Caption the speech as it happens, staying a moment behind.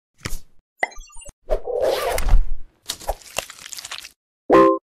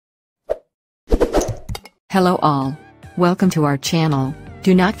Hello all. Welcome to our channel.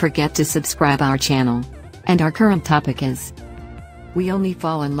 Do not forget to subscribe our channel. And our current topic is: we only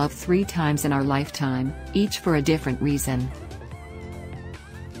fall in love 3 times in our lifetime, each for a different reason.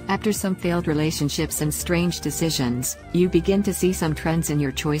 After some failed relationships and strange decisions, you begin to see some trends in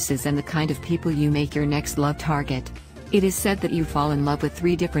your choices and the kind of people you make your next love target. It is said that you fall in love with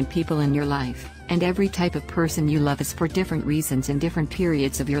 3 different people in your life, and every type of person you love is for different reasons in different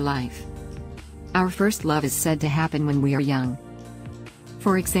periods of your life. Our first love is said to happen when we are young.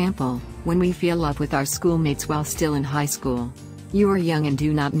 For example, when we feel love with our schoolmates while still in high school. You are young and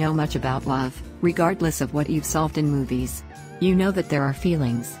do not know much about love, regardless of what you've solved in movies. You know that there are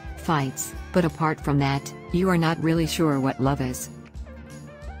feelings, fights, but apart from that, you are not really sure what love is.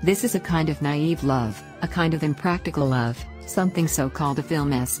 This is a kind of naive love, a kind of impractical love, something so-called a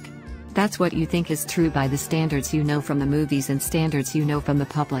film-esque. That's what you think is true by the standards you know from the movies and standards you know from the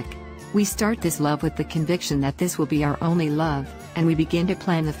public. We start this love with the conviction that this will be our only love, and we begin to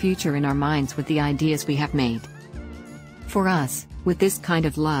plan the future in our minds with the ideas we have made. For us, with this kind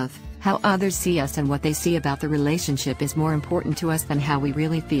of love, how others see us and what they see about the relationship is more important to us than how we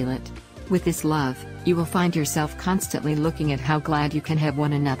really feel it. With this love, you will find yourself constantly looking at how glad you can have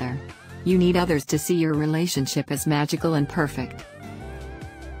one another. You need others to see your relationship as magical and perfect.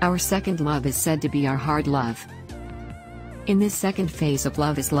 Our second love is said to be our hard love. In this second phase of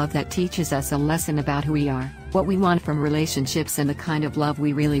love is love that teaches us a lesson about who we are, what we want from relationships and the kind of love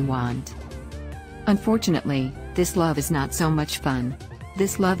we really want. Unfortunately, this love is not so much fun.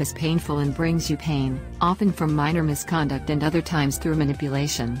 This love is painful and brings you pain, often from minor misconduct and other times through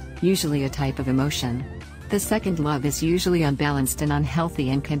manipulation, usually a type of emotion. The second love is usually unbalanced and unhealthy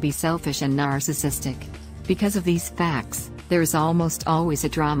and can be selfish and narcissistic. Because of these facts, there is almost always a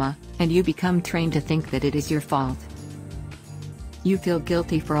drama, and you become trained to think that it is your fault. You feel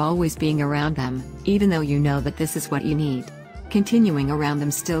guilty for always being around them, even though you know that this is what you need. Continuing around them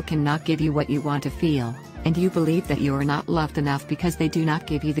still cannot give you what you want to feel, and you believe that you are not loved enough because they do not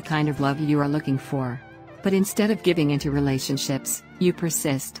give you the kind of love you are looking for. But instead of giving into relationships, you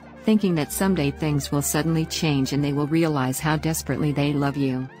persist, thinking that someday things will suddenly change and they will realize how desperately they love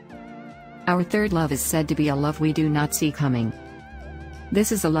you. Our third love is said to be a love we do not see coming.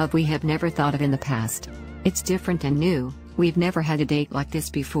 This is a love we have never thought of in the past. It's different and new. We've never had a date like this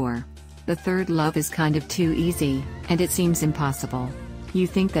before. The third love is kind of too easy, and it seems impossible. You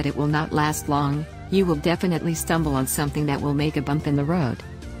think that it will not last long, you will definitely stumble on something that will make a bump in the road.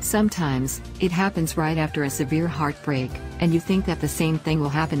 Sometimes, it happens right after a severe heartbreak, and you think that the same thing will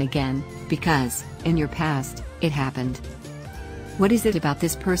happen again, because, in your past, it happened. What is it about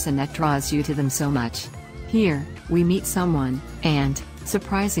this person that draws you to them so much? Here, we meet someone, and,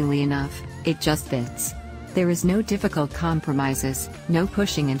 surprisingly enough, it just fits. There is no difficult compromises, no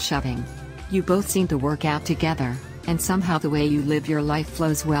pushing and shoving. You both seem to work out together, and somehow the way you live your life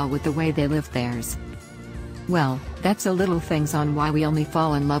flows well with the way they live theirs. Well, that's a little things on why we only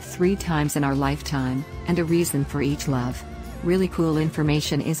fall in love 3 times in our lifetime, and a reason for each love. Really cool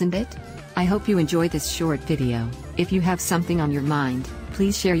information, isn't it? I hope you enjoyed this short video. If you have something on your mind,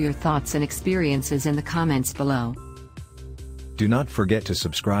 please share your thoughts and experiences in the comments below. Do not forget to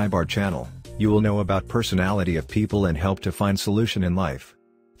subscribe our channel. You will know about personality of people and help to find solution in life.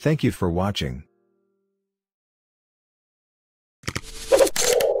 Thank you for watching.